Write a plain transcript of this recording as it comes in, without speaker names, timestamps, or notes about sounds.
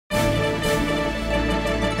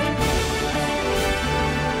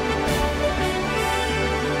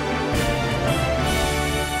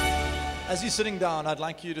As you're sitting down, I'd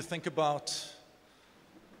like you to think about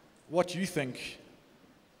what you think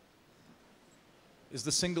is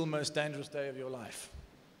the single most dangerous day of your life.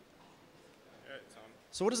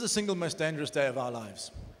 So what is the single most dangerous day of our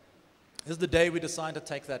lives? Is the day we decide to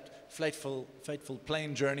take that fateful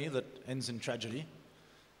plane journey that ends in tragedy?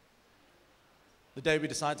 The day we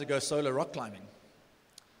decide to go solo rock climbing?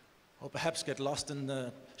 Or perhaps get lost in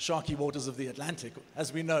the sharky waters of the Atlantic?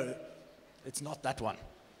 As we know, it's not that one.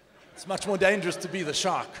 It's much more dangerous to be the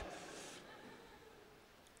shark.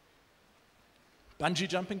 Bungee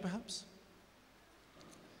jumping, perhaps?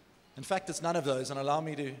 In fact, it's none of those, and allow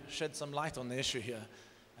me to shed some light on the issue here.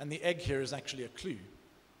 And the egg here is actually a clue.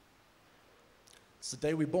 It's the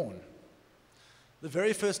day we're born. The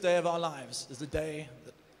very first day of our lives is the day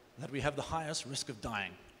that we have the highest risk of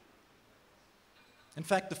dying. In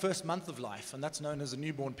fact, the first month of life, and that's known as a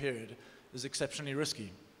newborn period, is exceptionally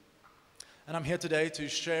risky. And I'm here today to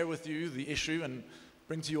share with you the issue and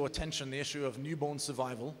bring to your attention the issue of newborn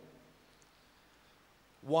survival,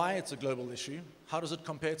 why it's a global issue, how does it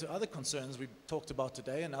compare to other concerns we've talked about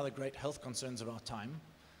today and other great health concerns of our time,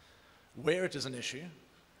 where it is an issue,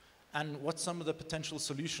 and what some of the potential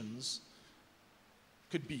solutions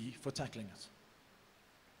could be for tackling it.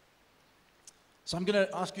 So I'm going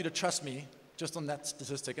to ask you to trust me just on that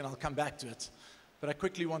statistic, and I'll come back to it. But I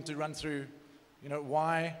quickly want to run through,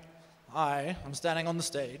 why I'm standing on the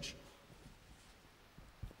stage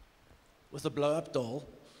with a blow-up doll,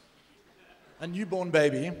 a newborn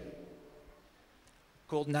baby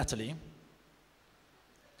called Natalie.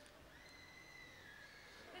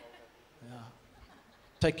 Yeah.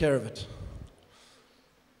 Take care of it.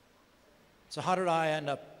 So how did I end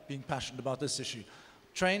up being passionate about this issue?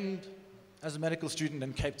 Trained as a medical student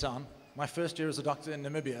in Cape Town, my first year as a doctor in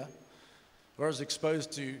Namibia, where I was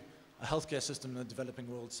exposed to a healthcare system in a developing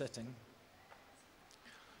world setting.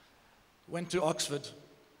 Went to Oxford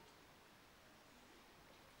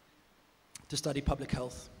to study public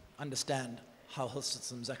health, understand how health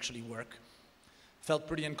systems actually work. Felt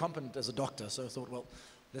pretty incompetent as a doctor, so I thought, well,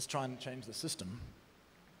 let's try and change the system.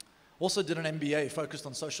 Also did an MBA focused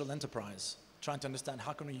on social enterprise, trying to understand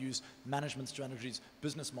how can we use management strategies,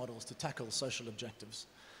 business models to tackle social objectives.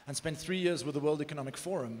 And spent 3 years with the World Economic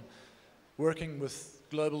Forum, working with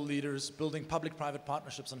global leaders, building public-private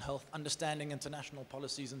partnerships on health, understanding international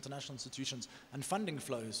policies, international institutions, and funding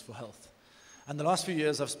flows for health. And the last few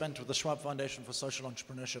years I've spent with the Schwab Foundation for Social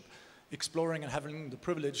Entrepreneurship, exploring and having the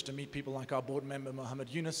privilege to meet people like our board member, Mohammed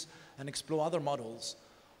Yunus, and explore other models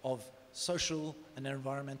of social and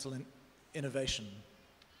environmental innovation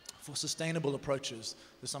for sustainable approaches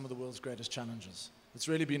to some of the world's greatest challenges. It's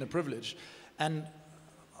really been a privilege. And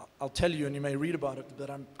I'll tell you, and you may read about it,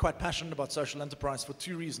 that I'm quite passionate about social enterprise for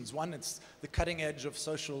two reasons. One, it's the cutting edge of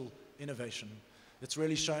social innovation. It's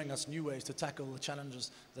really showing us new ways to tackle the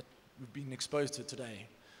challenges that we've been exposed to today.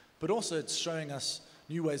 But also it's showing us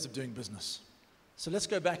new ways of doing business. So let's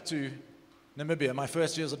go back to Namibia. My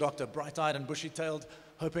first year as a doctor, bright-eyed and bushy-tailed,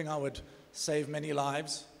 hoping I would save many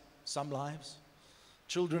lives, some lives.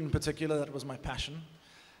 Children in particular, that was my passion.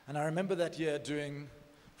 And I remember that year doing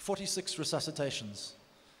 46 resuscitations,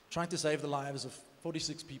 trying to save the lives of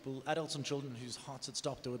 46 people, adults and children whose hearts had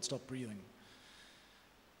stopped or had stopped breathing.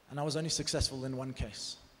 And I was only successful in one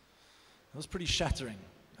case. It was pretty shattering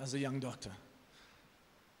as a young doctor.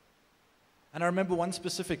 And I remember one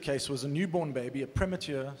specific case was a newborn baby, a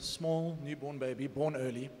premature, small newborn baby, born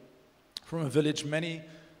early, from a village many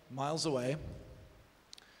miles away.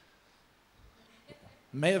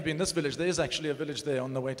 May have been this village. There is actually a village there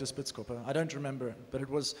on the way to Spitzkoppe. I don't remember it, but it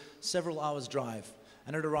was several hours' drive.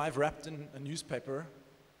 And it arrived wrapped in a newspaper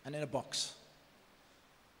and in a box.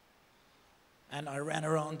 And I ran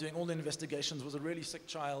around doing all the investigations. It was a really sick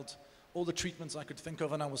child, all the treatments I could think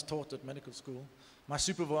of, and I was taught at medical school. My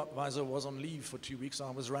supervisor was on leave for 2 weeks, so I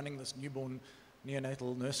was running this newborn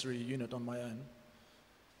neonatal nursery unit on my own.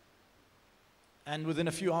 And within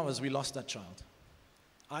a few hours, we lost that child.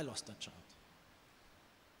 I lost that child.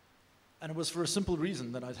 And it was for a simple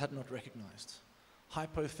reason that I had not recognized.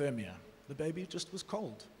 Hypothermia. The baby just was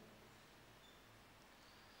cold.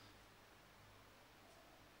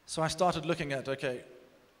 So I started looking at, okay,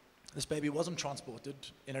 this baby wasn't transported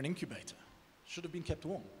in an incubator. Should have been kept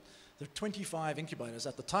warm. There are 25 incubators.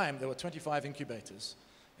 At the time, there were 25 incubators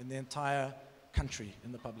in the entire country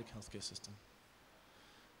in the public healthcare system.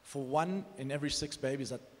 For 1 in every 6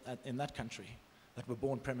 babies in that country that were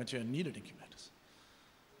born premature and needed incubators.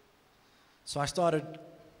 So I started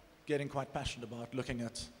getting quite passionate about looking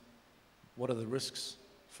at what are the risks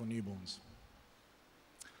for newborns.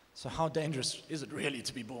 So how dangerous is it really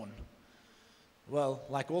to be born? Well,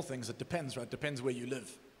 like all things, it depends, right? It depends where you live.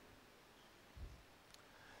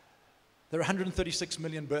 There are 136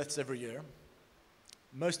 million births every year,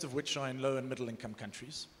 most of which are in low and middle income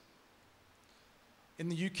countries. In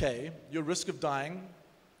the UK, your risk of dying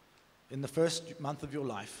in the first month of your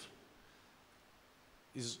life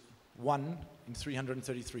is 1 in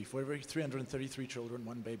 333. For every 333 children,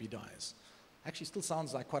 one baby dies. Actually, still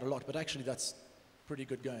sounds like quite a lot, but actually that's pretty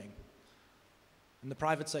good going. In the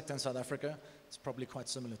private sector in South Africa, it's probably quite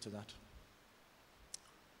similar to that.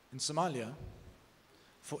 In Somalia,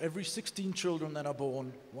 for every 16 children that are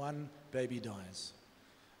born, one baby dies.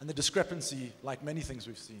 And the discrepancy, like many things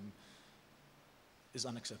we've seen, is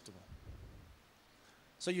unacceptable.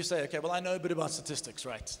 So you say, okay, well, I know a bit about statistics,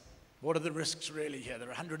 right? What are the risks really here? There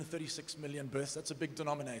are 136 million births. That's a big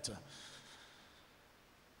denominator.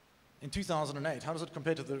 In 2008, how does it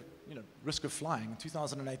compare to the risk of flying? In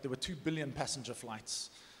 2008, there were 2 billion passenger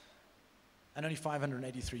flights and only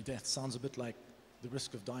 583 deaths. Sounds a bit like the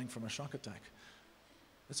risk of dying from a shock attack.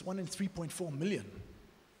 It's 1 in 3.4 million.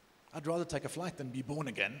 I'd rather take a flight than be born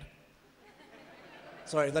again.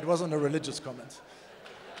 Sorry, that wasn't a religious comment.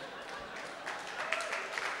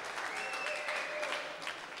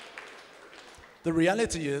 The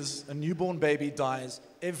reality is a newborn baby dies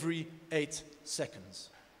every 8 seconds.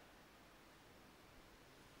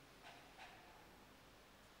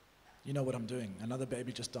 You know what I'm doing. Another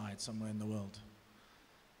baby just died somewhere in the world.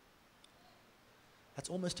 That's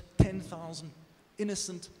almost 10,000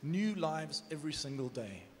 innocent new lives every single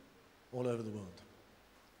day all over the world.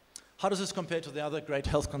 How does this compare to the other great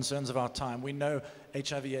health concerns of our time? We know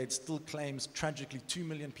HIV/AIDS still claims tragically 2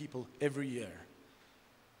 million people every year.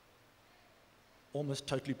 Almost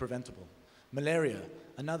totally preventable. Malaria,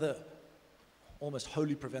 another almost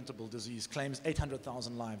wholly preventable disease, claims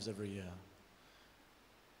 800,000 lives every year.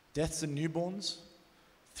 Deaths in newborns,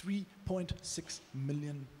 3.6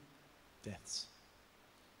 million deaths.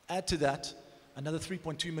 Add to that another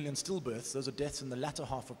 3.2 million stillbirths. Those are deaths in the latter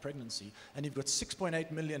half of pregnancy. And you've got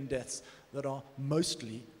 6.8 million deaths that are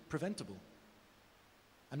mostly preventable.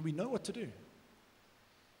 And we know what to do.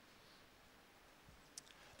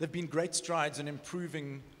 There have been great strides in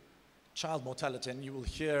improving child mortality, and you will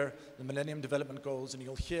hear the Millennium Development Goals, and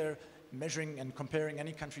you'll hear measuring and comparing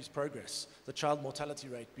any country's progress, the child mortality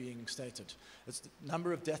rate being stated. It's the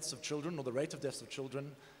number of deaths of children, or the rate of deaths of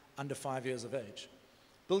children under 5 years of age.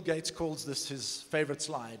 Bill Gates calls this his favorite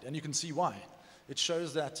slide, and you can see why. It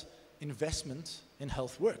shows that investment in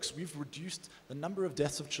health works. We've reduced the number of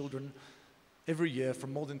deaths of children every year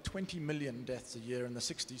from more than 20 million deaths a year in the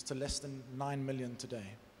 60s to less than 9 million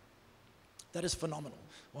today. That is phenomenal.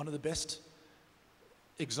 One of the best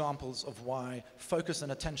examples of why focus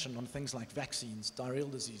and attention on things like vaccines,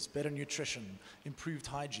 diarrheal disease, better nutrition, improved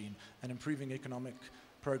hygiene, and improving economic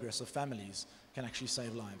progress of families can actually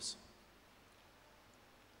save lives.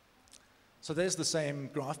 So there's the same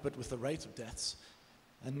graph, but with the rate of deaths.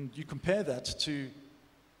 And you compare that to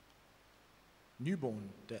newborn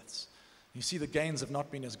deaths. You see the gains have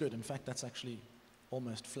not been as good. In fact, that's actually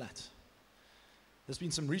almost flat. There's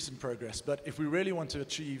been some recent progress, but if we really want to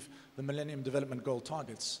achieve the Millennium Development Goal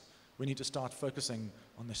targets, we need to start focusing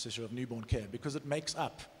on this issue of newborn care, because it makes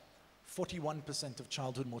up 41% of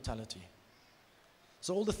childhood mortality.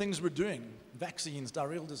 So all the things we're doing, vaccines,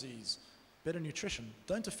 diarrheal disease, better nutrition,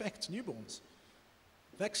 don't affect newborns.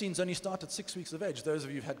 Vaccines only start at 6 weeks of age. Those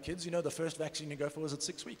of you who've had kids, you know the first vaccine you go for is at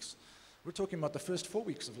 6 weeks. We're talking about the first 4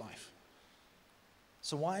 weeks of life.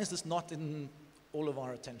 So why is this not in all of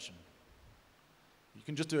our attention? You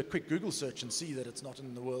can just do a quick Google search and see that it's not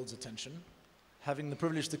in the world's attention. Having the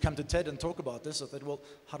privilege to come to TED and talk about this, I thought, well,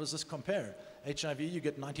 how does this compare? HIV, you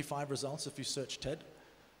get 95 results if you search TED.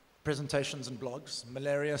 Presentations and blogs.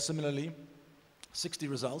 Malaria, similarly, 60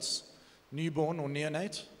 results. Newborn or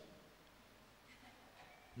neonate,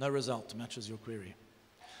 no result matches your query.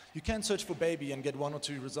 You can search for baby and get 1 or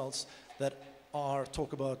 2 results that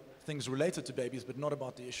talk about things related to babies, but not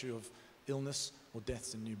about the issue of illness or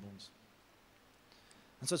deaths in newborns.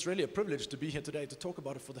 And so it's really a privilege to be here today to talk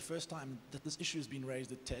about it for the first time, that this issue has been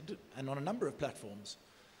raised at TED and on a number of platforms.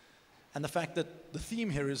 And the fact that the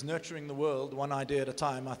theme here is nurturing the world, one idea at a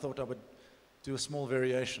time, I thought I would do a small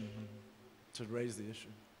variation to raise the issue.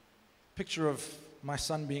 Picture of my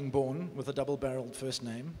son being born with a double-barreled first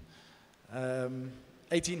name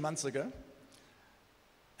 18 months ago.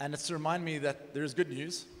 And it's to remind me that there is good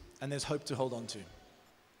news and there's hope to hold on to.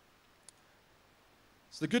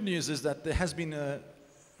 So the good news is that there has been a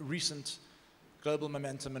recent global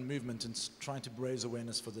momentum and movement in trying to raise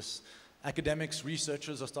awareness for this. Academics,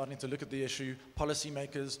 researchers are starting to look at the issue.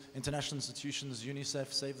 Policymakers, international institutions,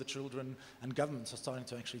 UNICEF, Save the Children, and governments are starting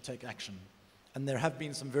to actually take action. And there have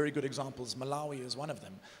been some very good examples. Malawi is one of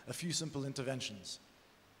them. A few simple interventions.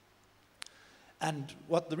 And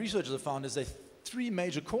what the researchers have found is there are three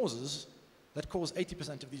major causes that cause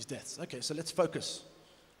 80% of these deaths. Okay, so let's focus,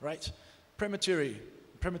 right? Prematurity,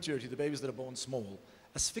 the babies that are born small.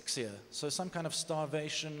 Asphyxia, so some kind of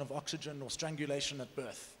starvation of oxygen or strangulation at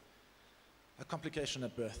birth, a complication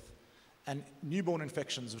at birth. And newborn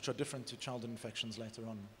infections, which are different to childhood infections later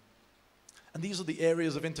on. And these are the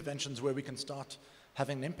areas of interventions where we can start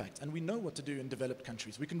having an impact. And we know what to do in developed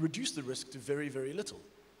countries. We can reduce the risk to very, very little.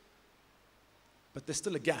 But there's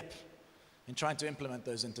still a gap in trying to implement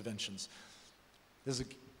those interventions. This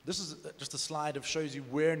is just a slide that shows you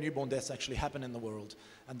where newborn deaths actually happen in the world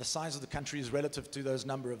and the size of the countries relative to those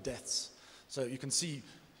number of deaths. So you can see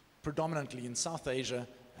predominantly in South Asia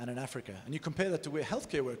and in Africa. And you compare that to where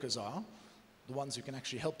healthcare workers are, the ones who can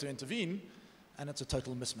actually help to intervene, and it's a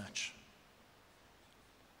total mismatch.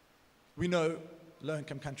 We know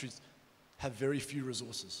low-income countries have very few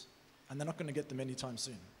resources, and they're not going to get them anytime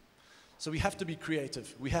soon. So we have to be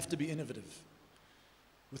creative. We have to be innovative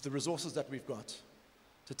with the resources that we've got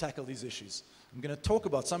to tackle these issues. I'm going to talk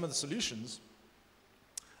about some of the solutions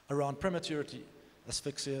around prematurity,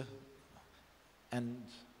 asphyxia, and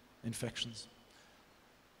infections.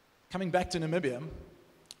 Coming back to Namibia,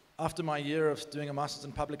 after my year of doing a master's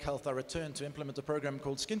in public health, I returned to implement a program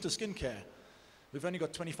called skin-to-skin care. We've only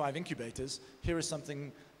got 25 incubators. Here is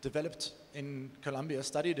something developed in Colombia,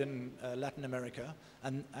 studied in Latin America,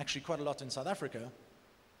 and actually quite a lot in South Africa.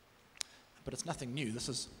 But it's nothing new. This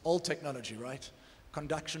is old technology, right?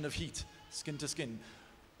 Conduction of heat, skin to skin.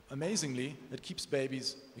 Amazingly, it keeps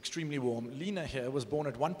babies extremely warm. Lena here was born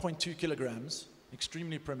at 1.2 kilograms,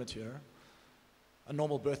 extremely premature. A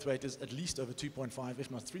normal birth weight is at least over 2.5,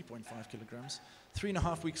 if not 3.5 kilograms.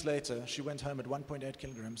 3.5 weeks later, she went home at 1.8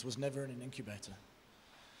 kilograms, was never in an incubator.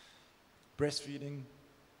 Breastfeeding.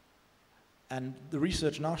 And the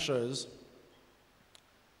research now shows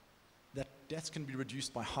that deaths can be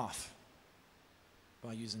reduced by half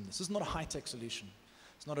by using this. This is not a high-tech solution.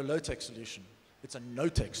 It's not a low-tech solution. It's a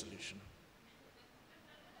no-tech solution.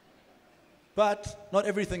 But not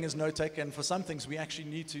everything is no-tech, and for some things we actually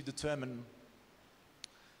need to determine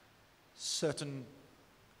certain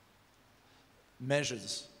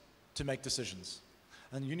measures to make decisions.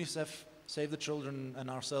 And UNICEF, Save the Children, and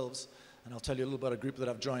ourselves, and I'll tell you a little about a group that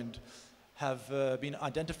I've joined, have been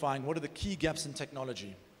identifying what are the key gaps in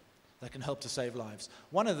technology that can help to save lives.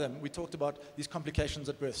 One of them, we talked about these complications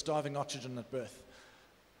at birth, starving oxygen at birth,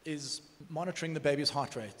 is monitoring the baby's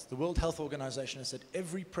heart rate. The World Health Organization has said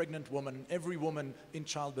every pregnant woman, every woman in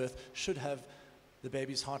childbirth should have the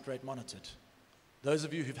baby's heart rate monitored. Those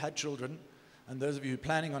of you who've had children, and those of you who are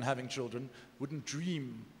planning on having children, wouldn't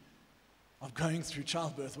dream of going through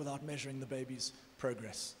childbirth without measuring the baby's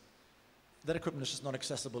progress. That equipment is just not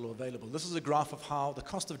accessible or available. This is a graph of how the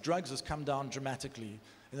cost of drugs has come down dramatically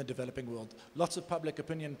in the developing world. Lots of public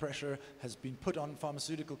opinion pressure has been put on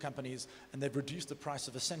pharmaceutical companies, and they've reduced the price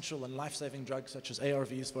of essential and life-saving drugs such as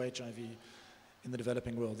ARVs for HIV in the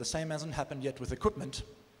developing world. The same hasn't happened yet with equipment.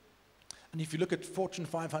 And if you look at Fortune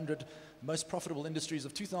 500 most profitable industries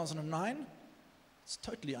of 2009, it's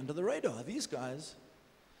totally under the radar. These guys,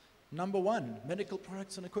 number one, medical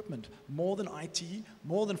products and equipment, more than IT,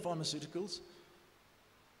 more than pharmaceuticals,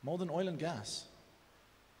 more than oil and gas.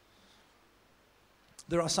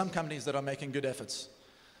 There are some companies that are making good efforts.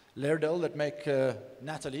 Lairdale that make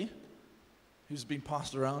Natalie, who's been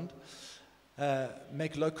passed around,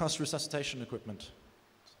 make low-cost resuscitation equipment.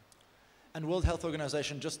 And World Health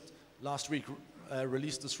Organization just last week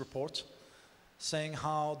released this report saying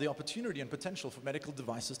how the opportunity and potential for medical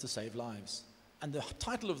devices to save lives. And the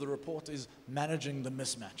title of the report is Managing the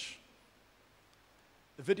Mismatch.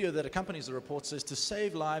 The video that accompanies the report says to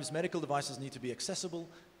save lives, medical devices need to be accessible,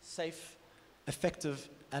 safe, effective,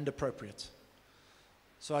 and appropriate.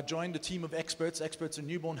 So I joined a team of experts in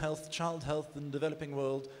newborn health, child health in the developing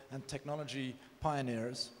world, and technology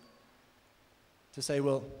pioneers to say,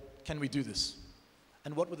 well, can we do this?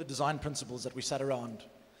 And what were the design principles that we sat around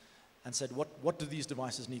and said, what do these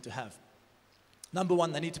devices need to have? Number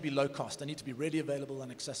one, they need to be low cost. They need to be readily available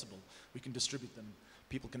and accessible. We can distribute them.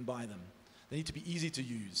 People can buy them. They need to be easy to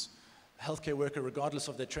use. A healthcare worker, regardless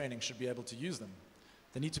of their training, should be able to use them.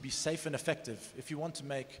 They need to be safe and effective. If you want to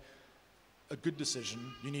make a good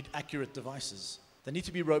decision, you need accurate devices. They need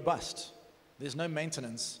to be robust. There's no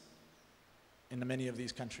maintenance in many of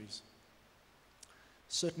these countries.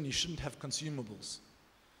 Certainly you shouldn't have consumables.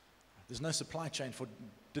 There's no supply chain for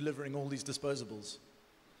delivering all these disposables.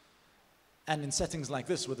 And in settings like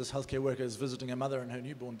this, where this healthcare worker is visiting a mother and her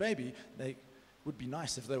newborn baby, they would be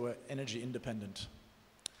nice if they were energy independent.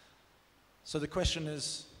 So the question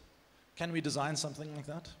is, can we design something like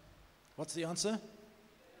that? What's the answer?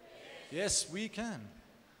 Yes, we can.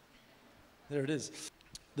 There it is.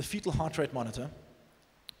 The fetal heart rate monitor.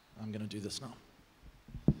 I'm going to do this now.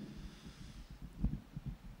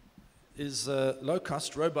 Is a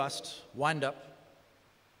low-cost, robust, wind-up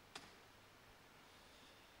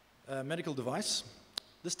medical device.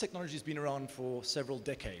 This technology has been around for several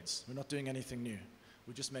decades. We're not doing anything new.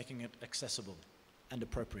 We're just making it accessible and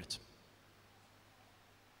appropriate.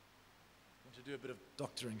 I'm going to do a bit of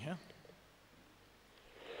doctoring here.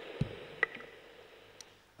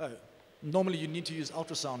 Oh, normally you need to use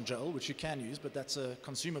ultrasound gel, which you can use, but that's a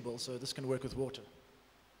consumable, so this can work with water.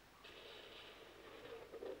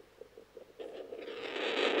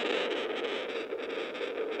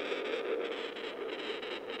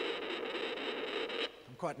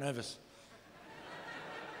 I'm quite nervous.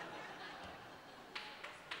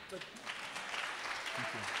 Thank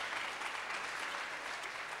you.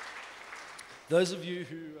 Those of you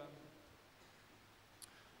who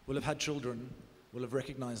will have had children will have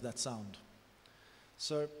recognized that sound.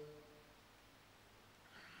 So, I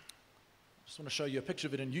just want to show you a picture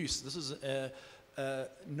of it in use. This is a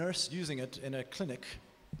nurse using it in a clinic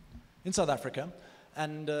in South Africa,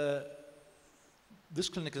 and this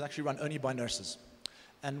clinic is actually run only by nurses.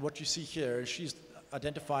 And what you see here is she's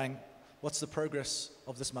identifying what's the progress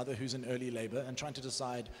of this mother who's in early labor and trying to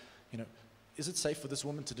decide, is it safe for this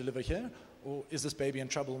woman to deliver here? Or is this baby in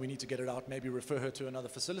trouble and we need to get it out, maybe refer her to another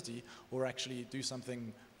facility, or actually do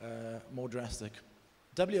something more drastic?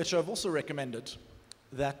 WHO have also recommended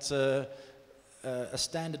that a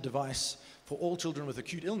standard device for all children with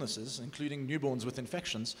acute illnesses, including newborns with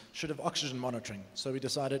infections, should have oxygen monitoring. So we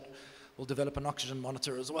decided we'll develop an oxygen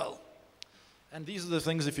monitor as well. And these are the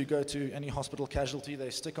things, if you go to any hospital casualty, they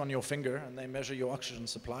stick on your finger and they measure your oxygen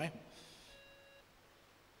supply.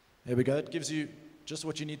 There we go. It gives you just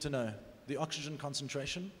what you need to know: the oxygen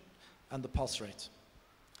concentration and the pulse rate.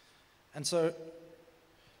 And so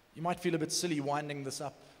you might feel a bit silly winding this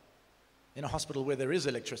up in a hospital where there is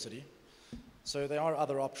electricity. So there are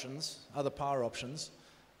other options, other power options.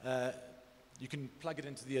 You can plug it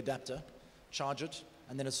into the adapter, charge it,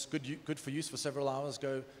 and then it's good for use for several hours.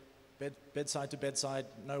 Go bedside to bedside,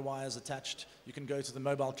 no wires attached. You can go to the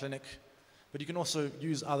mobile clinic, but you can also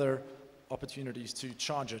use other opportunities to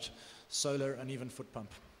charge it, solar and even foot pump.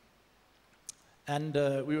 And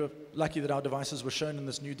we were lucky that our devices were shown in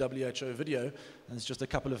this new WHO video, and there's just a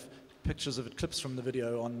couple of pictures of it, clips from the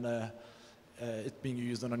video on it being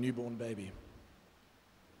used on a newborn baby.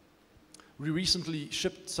 We recently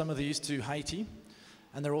shipped some of these to Haiti,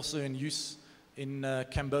 and they're also in use in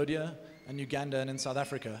Cambodia and Uganda and in South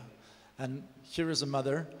Africa. And here is a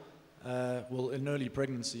mother, in early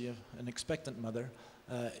pregnancy, an expectant mother,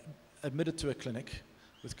 admitted to a clinic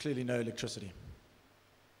with clearly no electricity.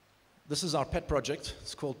 This is our pet project.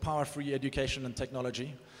 It's called Power Free Education and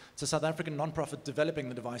Technology. It's a South African non-profit developing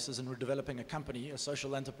the devices, and we're developing a company, a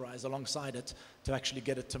social enterprise alongside it to actually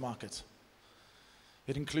get it to market.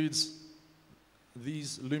 It includes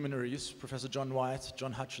these luminaries: Professor John Wyatt,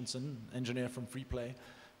 John Hutchinson, engineer from Freeplay,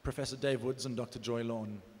 Professor Dave Woods, and Dr. Joy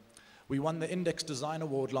Lawn. We won the Index Design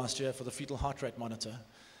Award last year for the fetal heart rate monitor.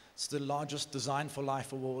 It's the largest Design for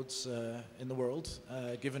Life awards in the world,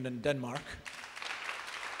 given in Denmark.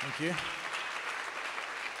 Thank you.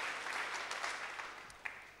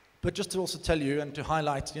 But just to also tell you and to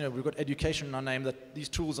highlight, we've got education in our name, that these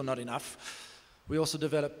tools are not enough. We also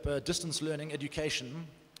develop distance learning education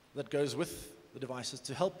that goes with the devices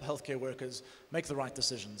to help healthcare workers make the right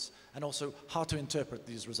decisions, and also how to interpret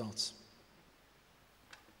these results.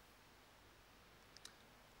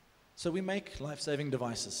 So we make life-saving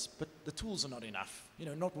devices, but the tools are not enough.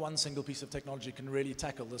 Not one single piece of technology can really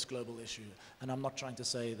tackle this global issue, and I'm not trying to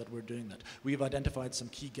say that we're doing that. We've identified some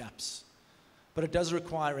key gaps, but it does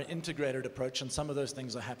require an integrated approach, and some of those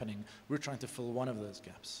things are happening. We're trying to fill one of those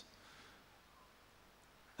gaps.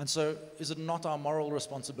 And so, is it not our moral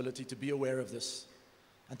responsibility to be aware of this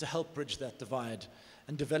and to help bridge that divide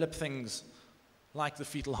and develop things like the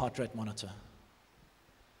fetal heart rate monitor?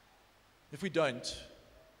 If we don't,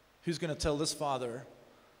 who's going to tell this father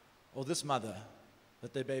or this mother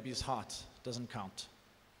that their baby's heart doesn't count?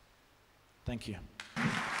 Thank you.